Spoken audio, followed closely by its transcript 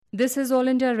This is All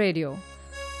India Radio.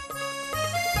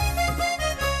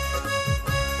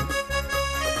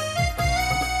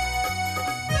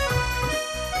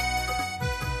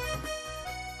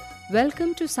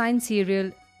 Welcome to Science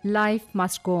Serial Life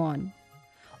Must Go On.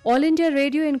 All India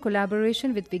Radio, in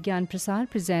collaboration with Vigyan Prasar,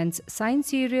 presents Science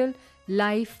Serial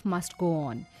Life Must Go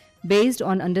On, based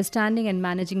on understanding and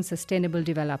managing sustainable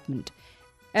development.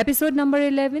 Episode number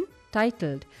 11,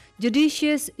 titled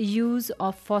Judicious Use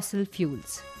of Fossil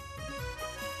Fuels.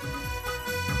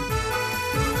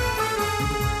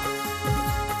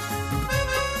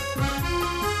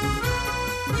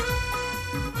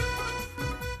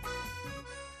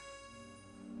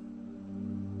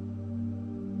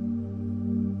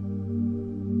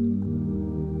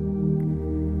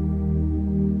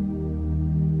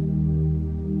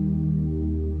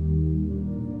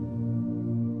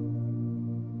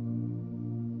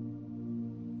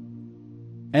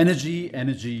 Energy,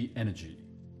 energy, energy.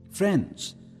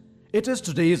 Friends, it is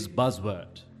today's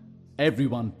buzzword.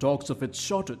 Everyone talks of its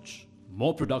shortage,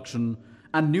 more production,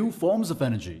 and new forms of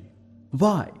energy.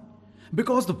 Why?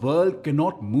 Because the world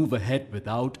cannot move ahead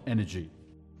without energy.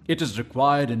 It is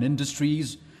required in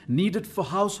industries, needed for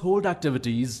household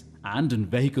activities, and in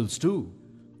vehicles too.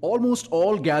 Almost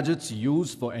all gadgets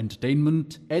used for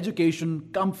entertainment, education,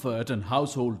 comfort, and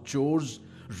household chores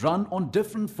run on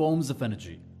different forms of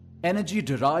energy. Energy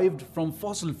derived from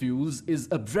fossil fuels is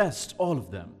abreast all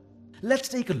of them. Let's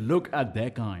take a look at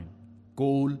their kind.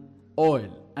 Coal,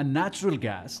 oil, and natural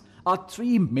gas are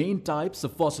three main types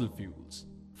of fossil fuels.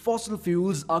 Fossil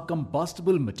fuels are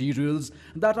combustible materials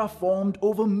that are formed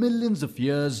over millions of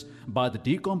years by the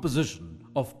decomposition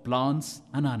of plants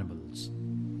and animals.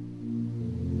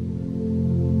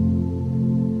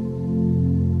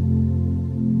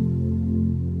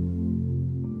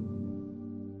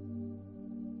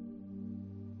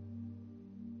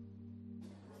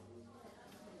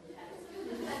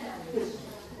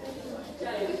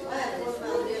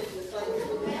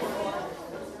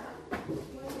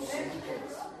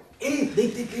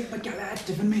 देख मैं क्या लाया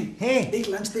tiffin में। हे देख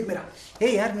lunch देख मेरा। हे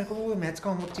यार मेरे को वो मैथ्स का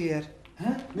होमवर्क चाहिए यार।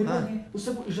 हैं मेरे पास नहीं,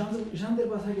 उससे ईशान तेरे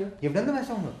पास है क्या? You've done the maths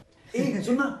homework? ए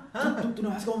सुन ना, तूने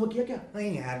मैथ्स का होमवर्क किया क्या?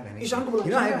 नहीं यार मैंने। ईशान को बुला।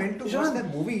 You know I went to watch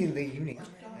that movie in the evening.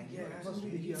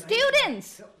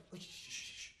 Students,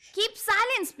 keep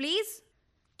silence, please.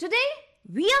 Today,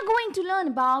 we are going to learn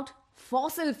about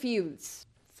fossil fuels.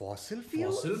 Fossil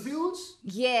fuels? Fossil fuels?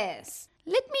 Yes,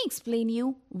 let me explain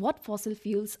you what fossil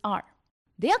fuels are.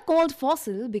 They are called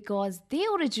fossil because they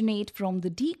originate from the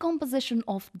decomposition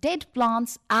of dead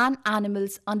plants and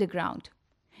animals underground.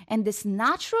 And this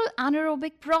natural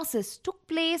anaerobic process took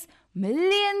place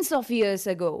millions of years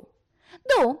ago.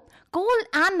 Though coal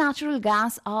and natural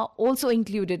gas are also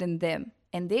included in them,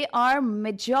 and they are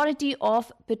majority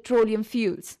of petroleum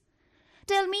fuels.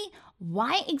 Tell me,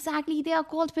 why exactly they are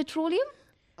called petroleum?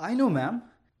 I know, ma'am.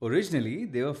 Originally,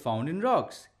 they were found in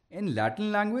rocks. In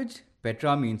Latin language,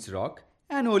 petra means rock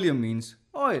and oleum means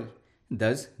oil.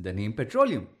 Thus, the name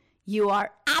petroleum. You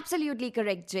are absolutely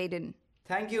correct, Jaden.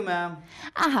 Thank you, ma'am.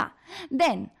 Aha.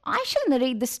 Then I shall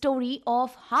narrate the story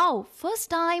of how first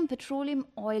time petroleum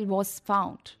oil was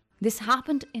found. This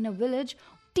happened in a village,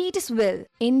 Titusville,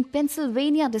 in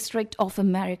Pennsylvania district of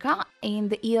America in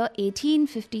the year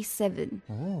 1857.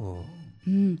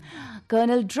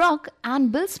 Colonel Druck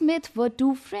and Bill Smith were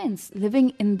two friends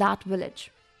living in that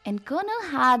village. And Colonel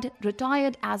had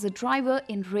retired as a driver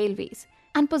in railways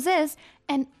and possessed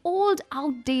an old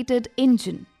outdated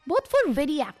engine. Both were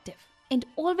very active and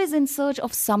always in search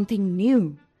of something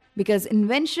new, because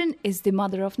invention is the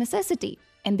mother of necessity,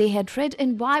 and they had read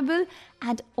in Bible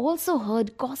and also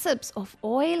heard gossips of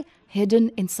oil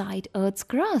hidden inside Earth's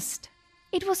crust.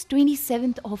 It was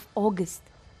 27th of August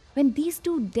when these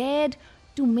two dared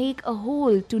to make a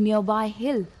hole to nearby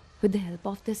hill with the help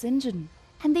of this engine,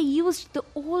 and they used the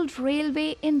old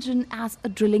railway engine as a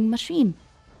drilling machine.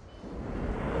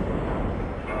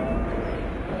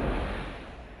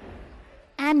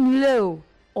 And lo,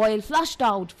 oil flushed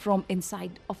out from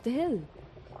inside of the hill.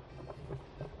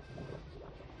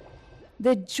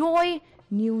 The joy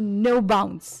knew no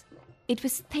bounds. It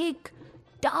was thick,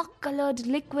 dark-colored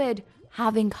liquid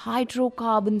having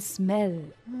hydrocarbon smell.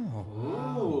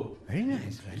 Very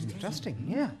nice, very interesting,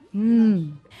 yeah.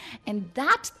 And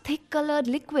that thick-colored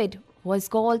liquid was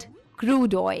called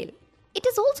crude oil. It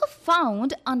is also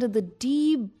found under the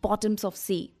deep bottoms of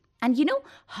sea. And you know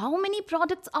how many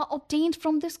products are obtained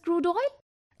from this crude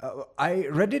oil? I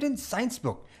read it in science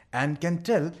book and can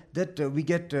tell that we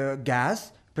get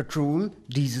gas, petrol,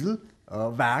 diesel,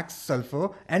 wax,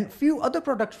 sulfur and few other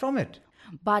products from it.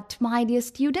 But, my dear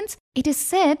students, it is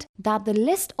said that the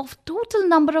list of total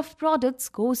number of products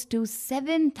goes to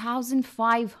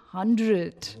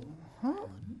 7,500.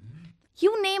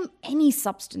 You name any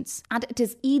substance, and it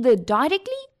is either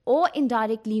directly or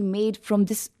indirectly made from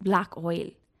this black oil.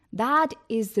 That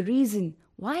is the reason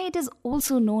why it is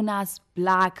also known as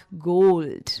black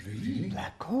gold.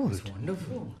 Black gold.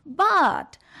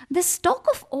 But the stock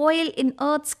of oil in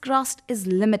Earth's crust is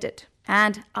limited,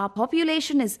 and our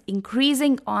population is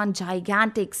increasing on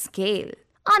gigantic scale.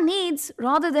 Our needs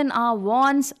rather than our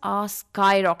wants are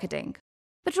skyrocketing.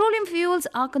 Petroleum fuels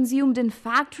are consumed in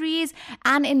factories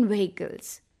and in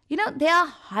vehicles. They are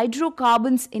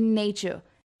hydrocarbons in nature,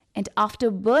 and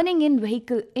after burning in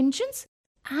vehicle engines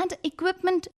and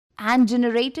equipment and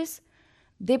generators,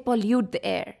 they pollute the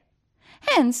air.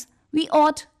 Hence, we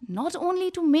ought not only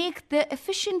to make their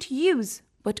efficient use,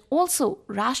 but also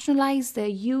rationalize their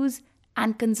use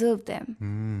and conserve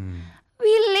them.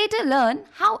 We'll later learn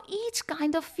how each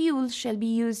kind of fuel shall be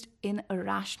used in a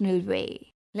rational way.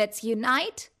 Let's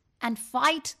unite and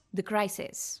fight the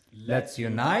crisis. Let's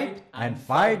unite and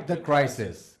fight the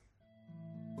crisis.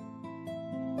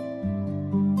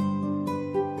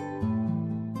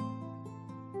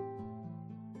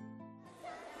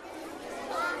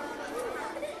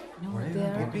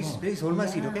 Please hold my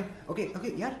seat, okay?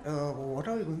 Okay, yeah. What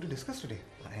are we going to discuss today?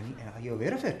 Are you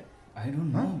aware of it? I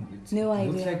don't know. No It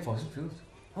looks idea. like fossil fuels.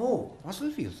 Oh,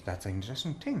 fossil fuels. That's an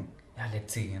interesting thing. Yeah,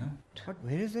 let's see, But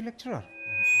where is the lecturer?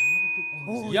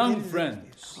 Young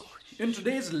friends, in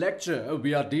today's lecture,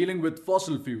 we are dealing with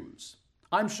fossil fuels.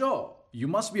 I'm sure you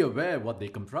must be aware what they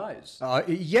comprise.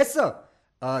 Yes, sir.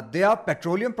 They are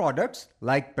petroleum products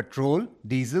like petrol,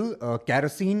 diesel,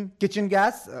 kerosene, kitchen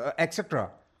gas,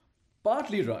 etc.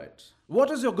 Partly right. What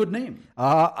is your good name?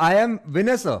 I am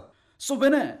Vinay, sir. So,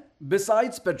 Vinay,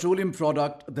 besides petroleum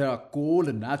product, there are coal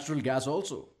and natural gas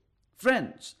also.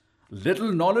 Friends,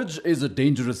 little knowledge is a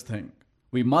dangerous thing.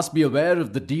 We must be aware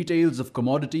of the details of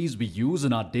commodities we use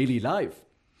in our daily life.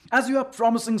 As you are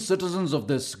promising citizens of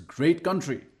this great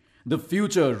country, the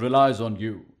future relies on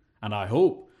you. And I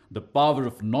hope the power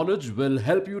of knowledge will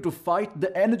help you to fight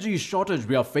the energy shortage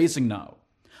we are facing now.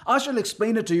 I shall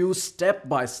explain it to you step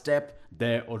by step,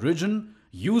 their origin,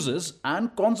 uses,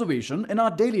 and conservation in our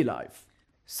daily life.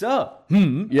 Sir,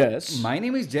 Yes. my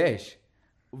name is Jayesh.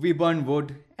 We burn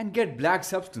wood and get black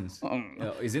substance.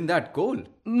 Isn't that coal?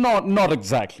 Not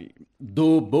exactly.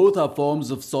 Though both are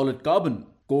forms of solid carbon,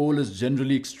 coal is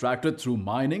generally extracted through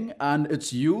mining and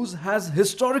its use has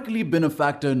historically been a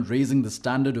factor in raising the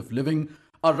standard of living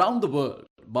around the world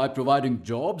by providing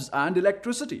jobs and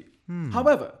electricity.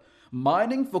 However,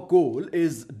 mining for coal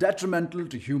is detrimental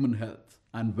to human health,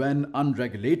 and when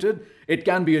unregulated, it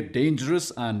can be a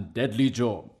dangerous and deadly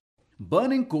job.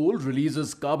 Burning coal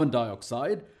releases carbon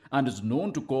dioxide and is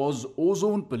known to cause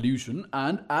ozone pollution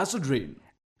and acid rain.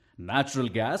 Natural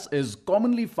gas is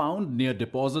commonly found near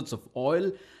deposits of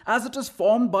oil as it is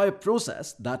formed by a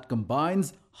process that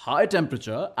combines high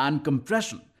temperature and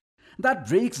compression that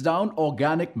breaks down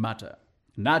organic matter.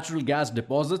 Natural gas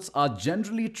deposits are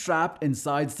generally trapped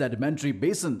inside sedimentary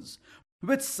basins,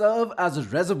 which serve as a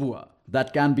reservoir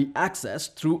that can be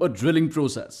accessed through a drilling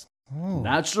process.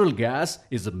 Natural gas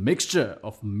is a mixture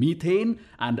of methane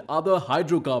and other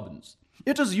hydrocarbons.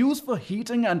 It is used for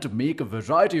heating and to make a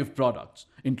variety of products,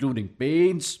 including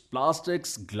paints,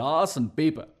 plastics, glass, and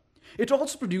paper. It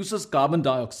also produces carbon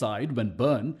dioxide when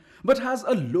burned, but has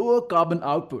a lower carbon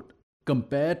output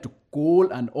compared to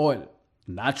coal and oil.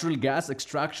 Natural gas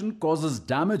extraction causes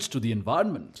damage to the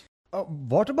environment.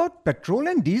 What about petrol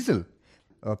and diesel?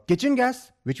 Kitchen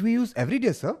gas, which we use every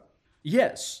day, sir?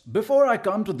 Yes, before I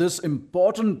come to this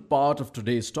important part of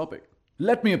today's topic,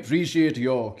 let me appreciate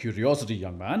your curiosity,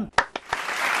 young man.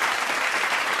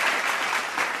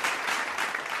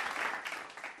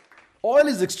 Oil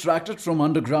is extracted from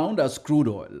underground as crude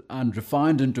oil and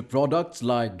refined into products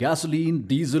like gasoline,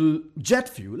 diesel, jet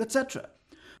fuel, etc.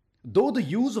 Though the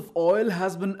use of oil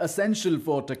has been essential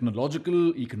for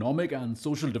technological, economic, and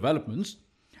social developments,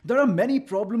 there are many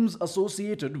problems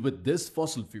associated with this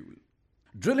fossil fuel.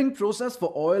 Drilling process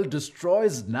for oil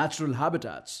destroys natural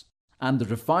habitats, and the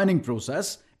refining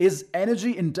process is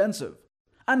energy intensive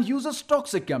and uses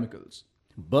toxic chemicals.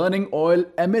 Burning oil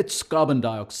emits carbon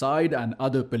dioxide and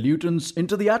other pollutants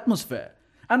into the atmosphere,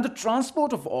 and the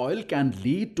transport of oil can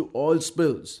lead to oil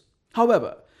spills.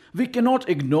 However, we cannot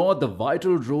ignore the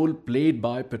vital role played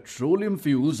by petroleum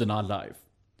fuels in our life.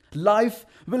 Life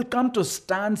will come to a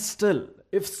standstill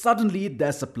if suddenly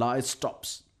their supply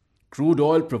stops. Crude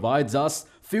oil provides us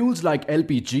fuels like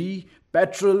LPG,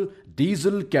 petrol,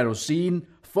 diesel, kerosene,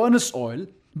 furnace oil,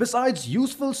 besides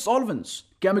useful solvents,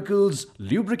 chemicals,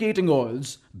 lubricating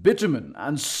oils, bitumen,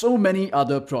 and so many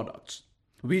other products.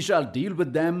 We shall deal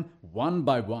with them one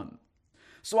by one.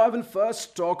 So I will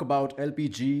first talk about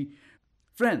LPG.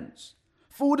 Friends,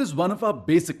 food is one of our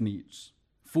basic needs.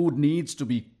 Food needs to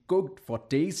be cooked for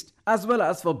taste as well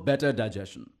as for better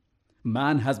digestion.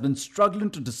 Man has been struggling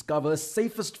to discover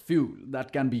safest fuel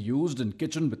that can be used in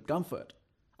kitchen with comfort.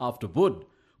 After wood,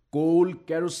 coal,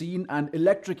 kerosene and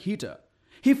electric heater,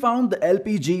 he found the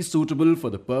LPG suitable for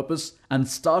the purpose and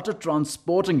started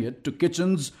transporting it to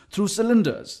kitchens through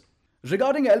cylinders.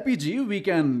 Regarding LPG, we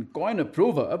can coin a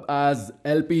proverb as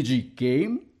LPG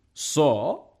came,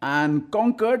 saw, and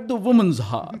conquered the woman's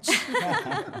hearts.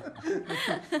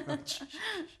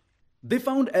 They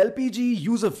found LPG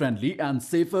user-friendly and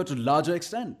safer to larger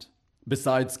extent.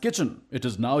 Besides kitchen, it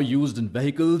is now used in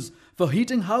vehicles, for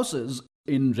heating houses,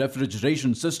 in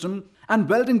refrigeration system, and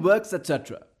welding works,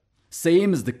 etc.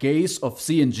 Same is the case of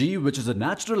CNG, which is a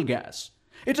natural gas.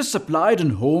 It is supplied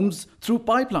in homes through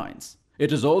pipelines.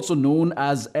 It is also known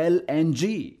as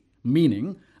LNG,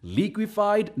 meaning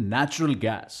liquefied natural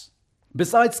gas.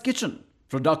 Besides kitchen,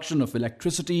 production of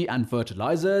electricity and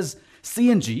fertilizers,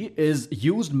 CNG is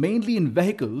used mainly in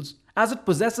vehicles as it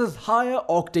possesses higher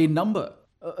octane number.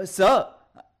 Sir,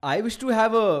 I wish to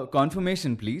have a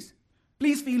confirmation, please.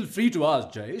 Please feel free to ask,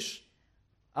 Jayesh.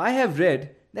 I have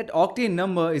read that octane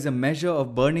number is a measure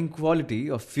of burning quality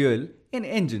of fuel in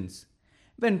engines.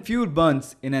 When fuel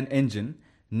burns in an engine,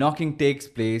 knocking takes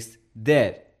place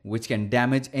there, which can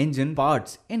damage engine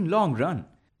parts in long run.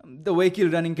 The vehicle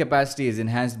running capacity is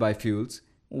enhanced by fuels,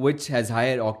 which has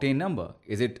higher octane number.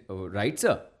 Is it right,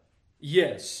 sir?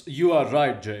 Yes, you are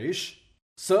right, Jayesh.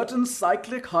 Certain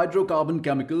cyclic hydrocarbon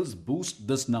chemicals boost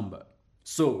this number.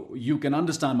 So, you can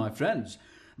understand, my friends,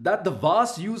 that the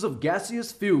vast use of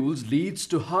gaseous fuels leads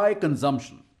to high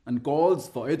consumption and calls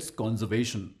for its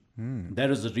conservation. There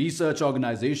is a research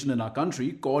organization in our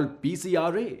country called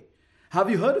PCRA. Have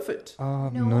you heard of it?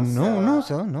 No,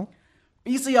 sir, no.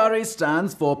 PCRA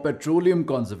stands for Petroleum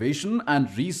Conservation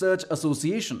and Research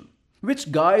Association,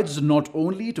 which guides not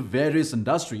only to various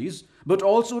industries but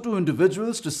also to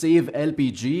individuals to save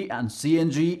LPG and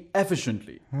CNG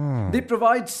efficiently. They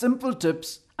provide simple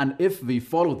tips, and if we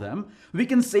follow them, we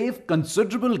can save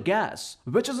considerable gas,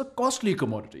 which is a costly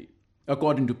commodity.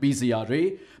 According to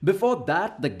PCRA, before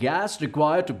that, the gas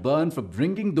required to burn for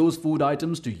bringing those food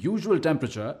items to usual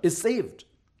temperature is saved.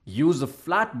 Use of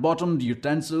flat-bottomed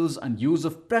utensils and use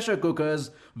of pressure cookers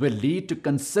will lead to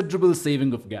considerable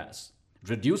saving of gas.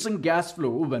 Reducing gas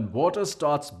flow when water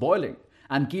starts boiling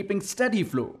and keeping steady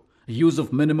flow. Use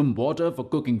of minimum water for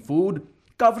cooking food.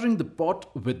 Covering the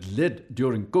pot with lid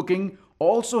during cooking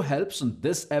also helps in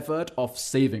this effort of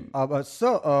saving.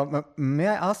 Sir, may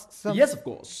I ask some? Yes, of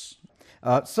course.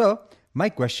 Sir, my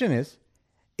question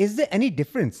is there any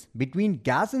difference between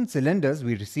gas in cylinders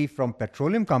we receive from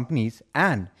petroleum companies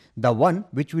and the one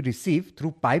which we receive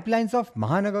through pipelines of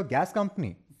Mahanagar Gas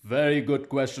Company? Very good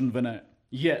question, Vinay.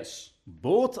 Yes,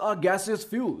 both are gaseous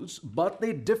fuels, but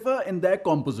they differ in their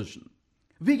composition.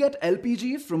 We get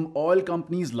LPG from oil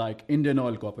companies like Indian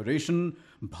Oil Corporation,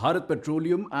 Bharat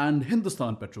Petroleum, and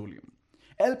Hindustan Petroleum.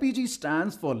 LPG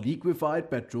stands for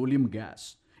liquefied petroleum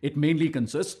gas. It mainly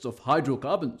consists of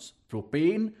hydrocarbons,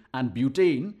 propane and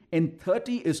butane in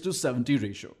 30:70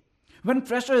 ratio. When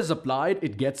pressure is applied,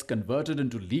 it gets converted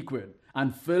into liquid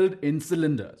and filled in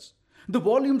cylinders. The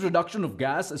volume reduction of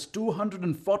gas is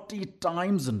 240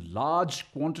 times, and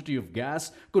large quantity of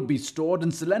gas could be stored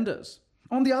in cylinders.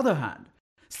 On the other hand,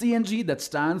 CNG, that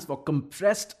stands for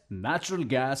compressed natural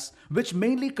gas, which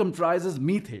mainly comprises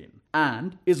methane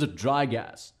and is a dry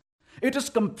gas. It is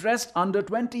compressed under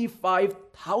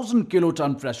 25,000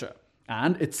 kiloton pressure,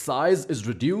 and its size is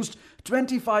reduced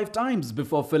 25 times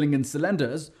before filling in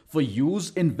cylinders for use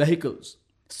in vehicles.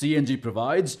 CNG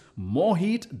provides more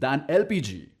heat than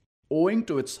LPG, owing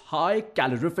to its high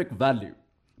calorific value.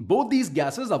 Both these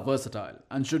gases are versatile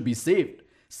and should be saved,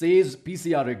 says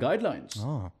PCRA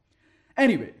guidelines.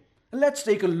 Anyway, let's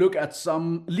take a look at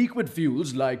some liquid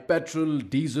fuels like petrol,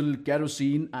 diesel,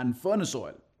 kerosene, and furnace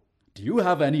oil. Do you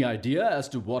have any idea as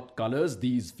to what colors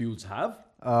these fuels have?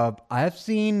 I have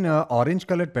seen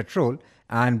orange-colored petrol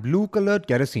and blue-colored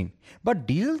kerosene, but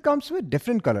diesel comes with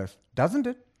different colors, doesn't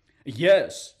it?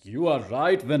 Yes, you are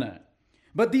right, Vinay.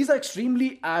 But these are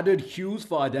extremely added hues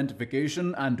for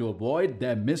identification and to avoid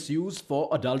their misuse for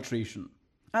adulteration.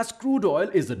 As crude oil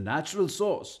is a natural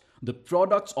source, the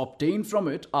products obtained from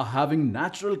it are having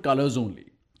natural colors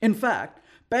only. In fact,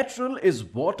 petrol is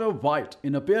water white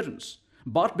in appearance,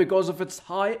 but because of its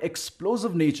high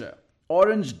explosive nature,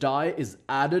 orange dye is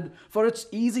added for its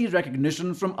easy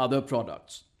recognition from other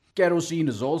products. Kerosene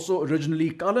is also originally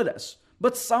colorless,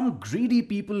 but some greedy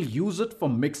people use it for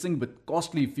mixing with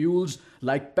costly fuels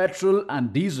like petrol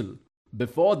and diesel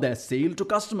before their sale to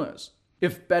customers.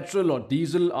 If petrol or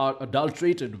diesel are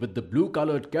adulterated with the blue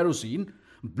colored kerosene,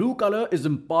 blue color is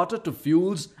imparted to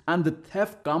fuels and the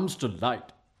theft comes to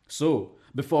light. So,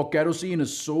 before kerosene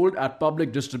is sold at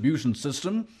public distribution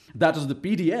system, that is the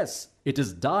PDS, it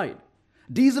is dyed.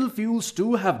 Diesel fuels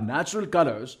too have natural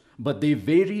colors, but they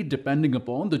vary depending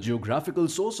upon the geographical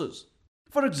sources.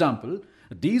 For example,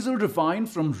 diesel refined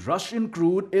from Russian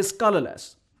crude is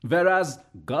colorless, whereas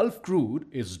Gulf crude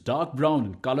is dark brown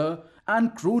in color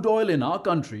and crude oil in our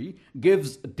country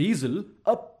gives diesel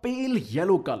a pale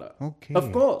yellow color. Okay.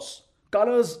 Of course,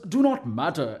 colors do not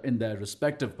matter in their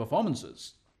respective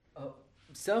performances.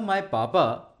 Sir, my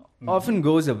papa often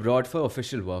goes abroad for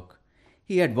official work.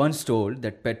 He had once told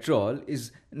that petrol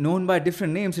is known by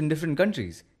different names in different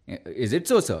countries. Is it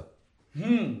so, sir?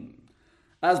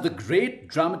 As the great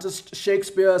dramatist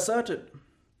Shakespeare asserted,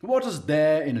 what is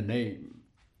there in a name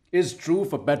is true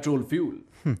for petrol fuel.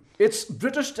 Its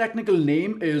British technical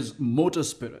name is motor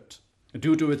spirit.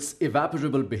 Due to its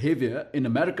evaporable behavior, in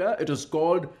America it is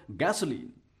called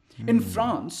gasoline. In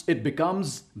France, it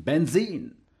becomes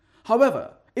benzene.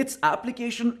 However, its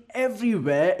application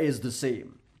everywhere is the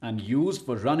same and used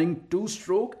for running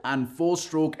two-stroke and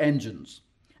four-stroke engines.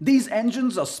 These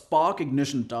engines are spark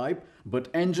ignition type, but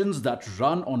engines that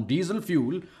run on diesel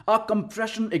fuel are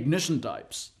compression ignition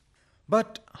types.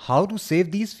 But how to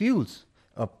save these fuels?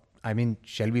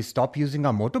 Shall we stop using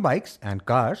our motorbikes and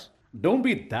cars? Don't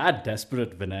be that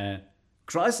desperate, Vinay.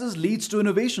 Crisis leads to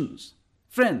innovations.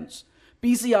 Friends,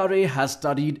 PCRA has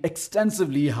studied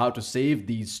extensively how to save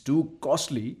these two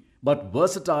costly but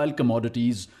versatile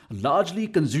commodities largely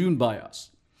consumed by us.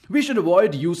 We should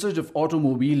avoid usage of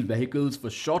automobile vehicles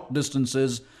for short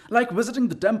distances like visiting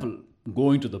the temple,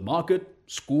 going to the market,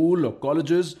 school or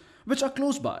colleges which are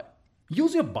close by.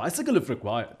 Use your bicycle if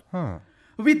required.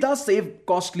 We thus save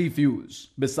costly fuels.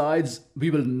 Besides, we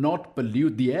will not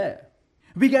pollute the air.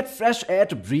 We get fresh air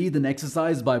to breathe and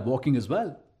exercise by walking as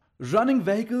well. Running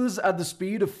vehicles at the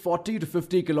speed of 40 to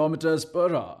 50 kilometers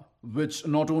per hour, which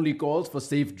not only calls for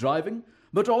safe driving,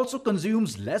 but also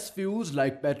consumes less fuels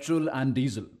like petrol and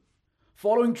diesel.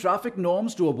 Following traffic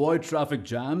norms to avoid traffic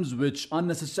jams, which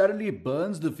unnecessarily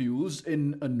burns the fuels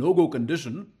in a no-go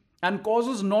condition and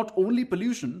causes not only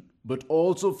pollution, but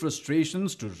also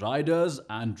frustrations to riders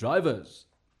and drivers.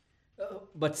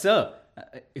 But sir,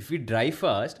 if we drive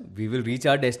fast, we will reach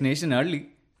our destination early.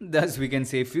 Thus we can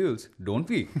save fuels, don't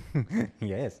we?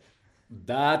 Yes.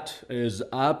 That is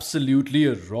absolutely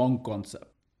a wrong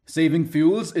concept. Saving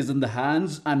fuels is in the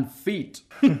hands and feet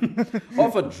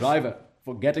of a driver.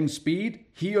 For getting speed,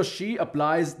 he or she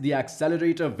applies the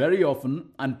accelerator very often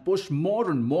and push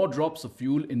more and more drops of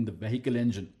fuel in the vehicle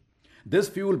engine. This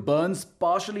fuel burns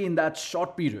partially in that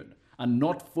short period and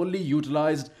not fully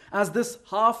utilized, as this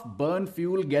half-burned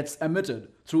fuel gets emitted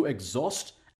through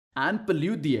exhaust and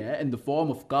pollute the air in the form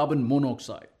of carbon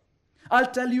monoxide. I'll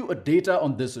tell you a data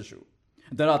on this issue.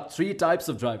 There are three types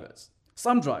of drivers.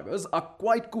 Some drivers are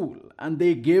quite cool and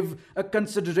they give a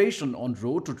consideration on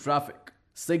road to traffic,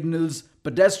 signals,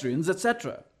 pedestrians,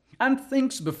 etc., and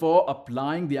thinks before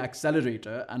applying the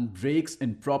accelerator and brakes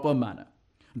in proper manner.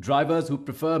 Drivers who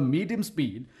prefer medium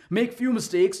speed make few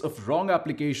mistakes of wrong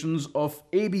applications of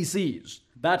ABCs,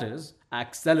 that is,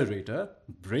 accelerator,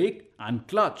 brake, and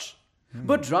clutch.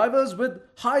 But drivers with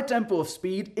high tempo of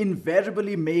speed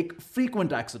invariably make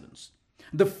frequent accidents.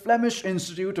 The Flemish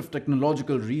Institute of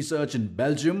Technological Research in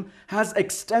Belgium has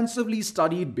extensively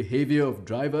studied behavior of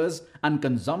drivers and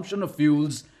consumption of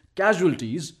fuels,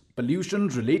 casualties, pollution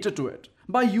related to it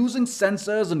by using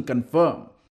sensors, and confirm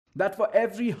that for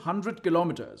every 100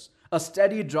 kilometers, a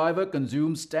steady driver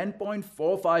consumes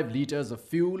 10.45 liters of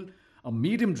fuel, a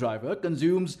medium driver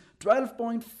consumes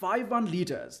 12.51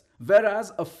 liters,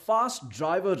 whereas a fast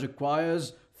driver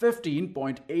requires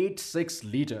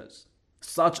 15.86 liters.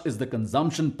 Such is the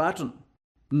consumption pattern.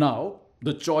 Now,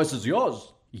 the choice is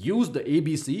yours. Use the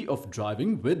ABC of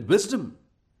driving with wisdom.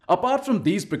 Apart from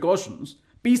these precautions,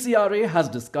 PCRA has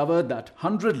discovered that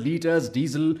 100 liters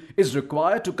diesel is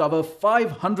required to cover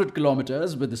 500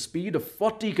 kilometers with a speed of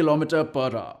 40 km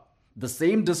per hour. The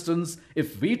same distance,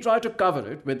 if we try to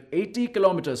cover it with 80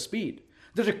 km speed,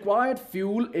 the required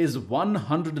fuel is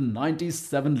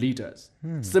 197 liters.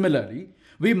 Similarly,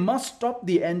 we must stop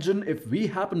the engine if we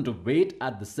happen to wait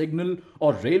at the signal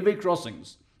or railway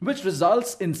crossings, which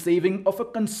results in saving of a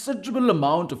considerable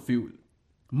amount of fuel.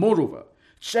 Moreover,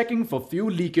 checking for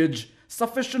fuel leakage,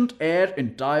 sufficient air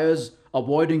in tires,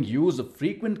 avoiding use of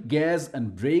frequent gears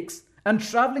and brakes, and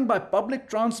traveling by public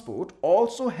transport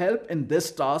also help in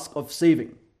this task of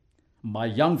saving. My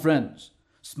young friends,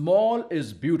 small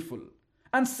is beautiful,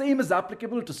 and same is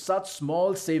applicable to such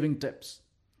small saving tips.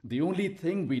 The only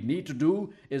thing we need to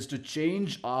do is to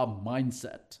change our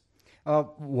mindset.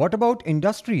 What about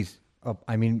industries?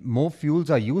 More fuels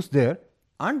are used there,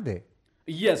 aren't they?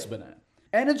 Yes, Vinay.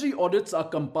 Energy audits are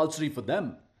compulsory for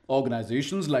them.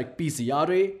 Organizations like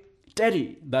PCRA,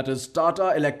 TERI, that is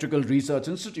Tata Electrical Research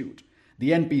Institute,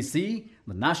 the NPC,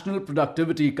 the National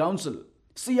Productivity Council,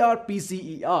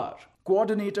 CRPCER,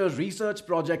 Coordinator Research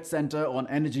Project Center on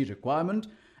Energy Requirement,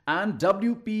 and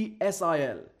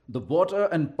WPSIL, the Water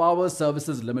and Power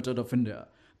Services Limited of India,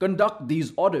 conduct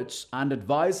these audits and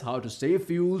advise how to save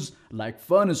fuels like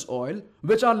furnace oil,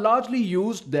 which are largely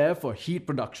used there for heat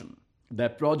production. Their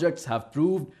projects have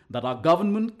proved that our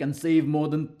government can save more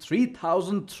than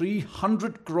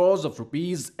 3,300 crores of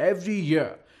rupees every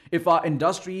year if our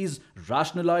industries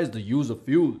rationalize the use of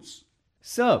fuels.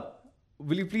 Sir,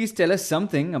 will you please tell us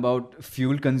something about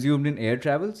fuel consumed in air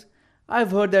travels?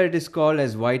 I've heard that it is called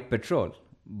as white petrol,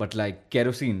 but like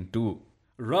kerosene too.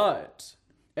 Right.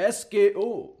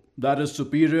 SKO, that is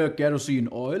superior kerosene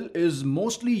oil, is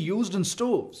mostly used in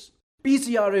stoves.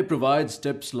 PCRA provides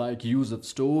tips like use of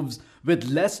stoves with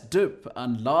less dip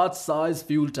and large size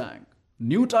fuel tank.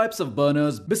 New types of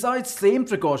burners besides same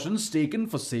precautions taken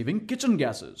for saving kitchen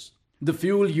gases. The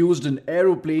fuel used in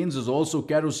aeroplanes is also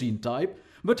kerosene type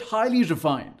but highly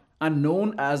refined and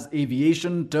known as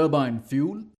aviation turbine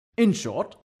fuel. In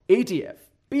short, ATF.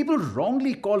 People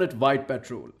wrongly call it white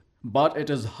petrol, but it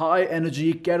is high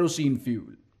energy kerosene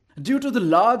fuel. Due to the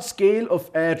large scale of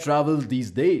air travel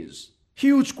these days,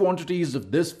 huge quantities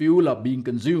of this fuel are being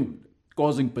consumed,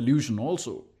 causing pollution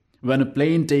also. When a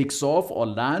plane takes off or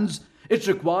lands, it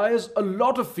requires a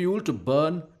lot of fuel to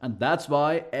burn, and that's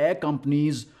why air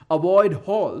companies avoid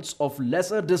halts of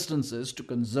lesser distances to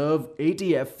conserve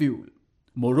ATF fuel.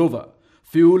 Moreover,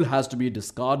 fuel has to be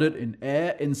discarded in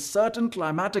air in certain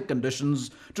climatic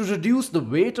conditions to reduce the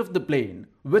weight of the plane,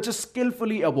 which is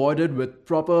skillfully avoided with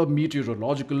proper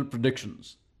meteorological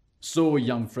predictions. So,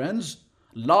 young friends,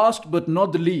 last but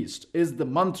not the least is the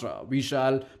mantra we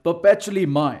shall perpetually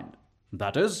mind.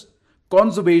 That is,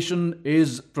 conservation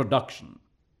is production.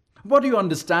 What do you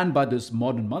understand by this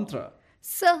modern mantra?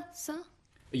 Sir,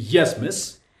 Yes,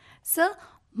 miss. Sir,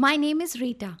 my name is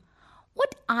Rita.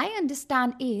 What I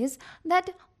understand is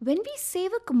that when we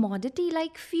save a commodity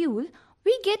like fuel,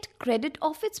 we get credit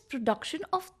of its production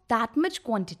of that much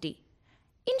quantity.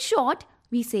 In short,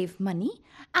 we save money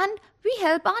and we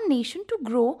help our nation to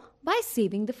grow by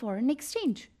saving the foreign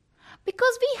exchange.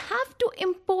 Because we have to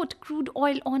import crude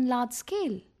oil on large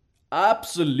scale.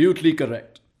 Absolutely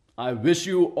correct. I wish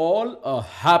you all a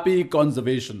happy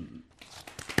conservation.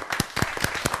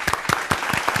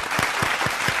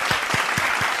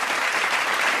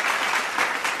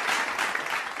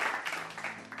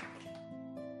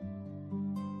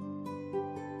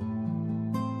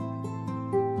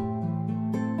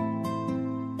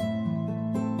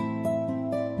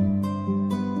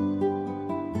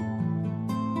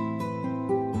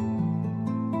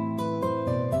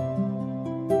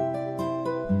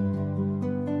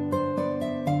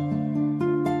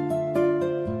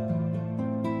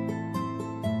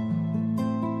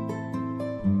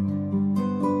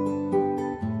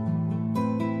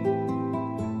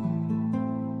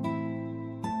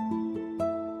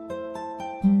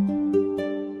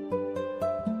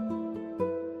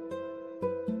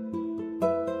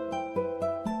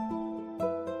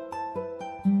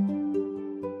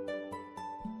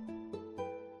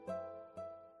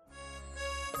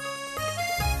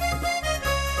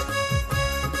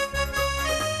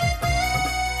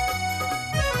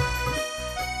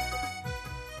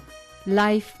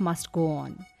 Life must go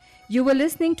on. You were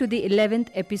listening to the 11th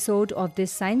episode of this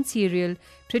science serial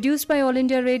produced by All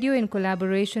India Radio in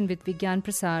collaboration with Vigyan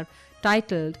Prasar,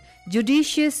 titled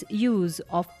Judicious Use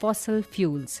of Fossil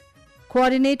Fuels.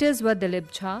 Coordinators were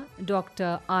Dilip Jha,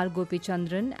 Dr. R.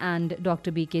 Gopichandran and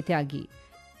Dr. B.K. Tyagi.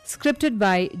 Scripted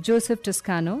by Joseph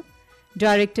Toscano.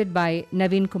 Directed by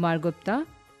Naveen Kumar Gupta.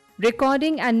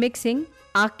 Recording and mixing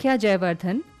Akhya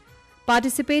Jayavardhan.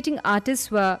 Participating artists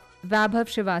were Vaibhav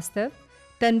Srivastav,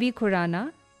 Tanvi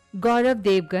Khurana, Gaurav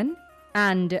Devgan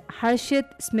and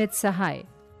Harshit Smith Sahai.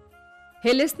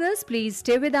 Hey listeners, please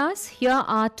stay with us. Here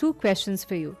are 2 questions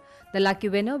for you. The lucky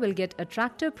winner will get a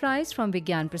tractor prize from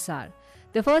Vigyan Prasar.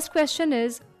 The first question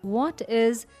is, what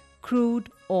is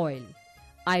crude oil?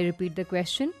 I repeat the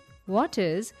question, what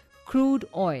is crude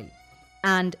oil?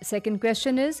 And second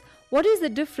question is, what is the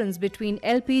difference between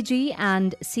LPG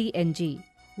and CNG?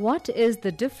 What is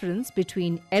the difference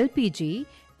between LPG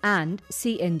and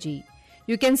CNG.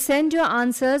 You can send your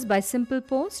answers by simple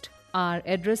post. Our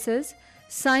address is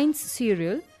Science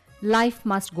Serial, Life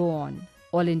Must Go On,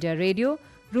 All India Radio,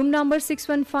 room number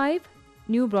 615,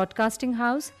 New Broadcasting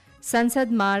House, Sansad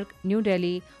Marg, New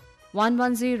Delhi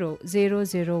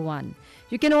 110001.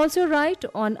 You can also write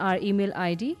on our email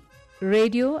ID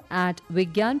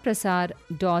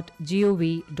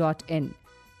radio@vigyanprasar.gov.in.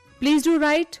 Please do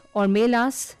write or mail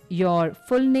us your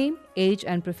full name, age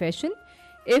and profession.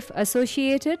 If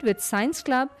associated with Science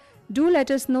Club, do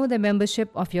let us know the membership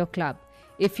of your club.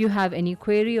 If you have any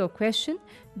query or question,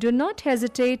 do not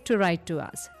hesitate to write to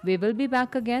us. We will be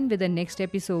back again with the next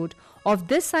episode of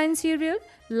this science serial,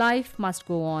 Life Must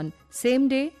Go On, same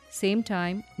day, same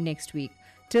time next week.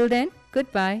 Till then,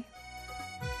 goodbye.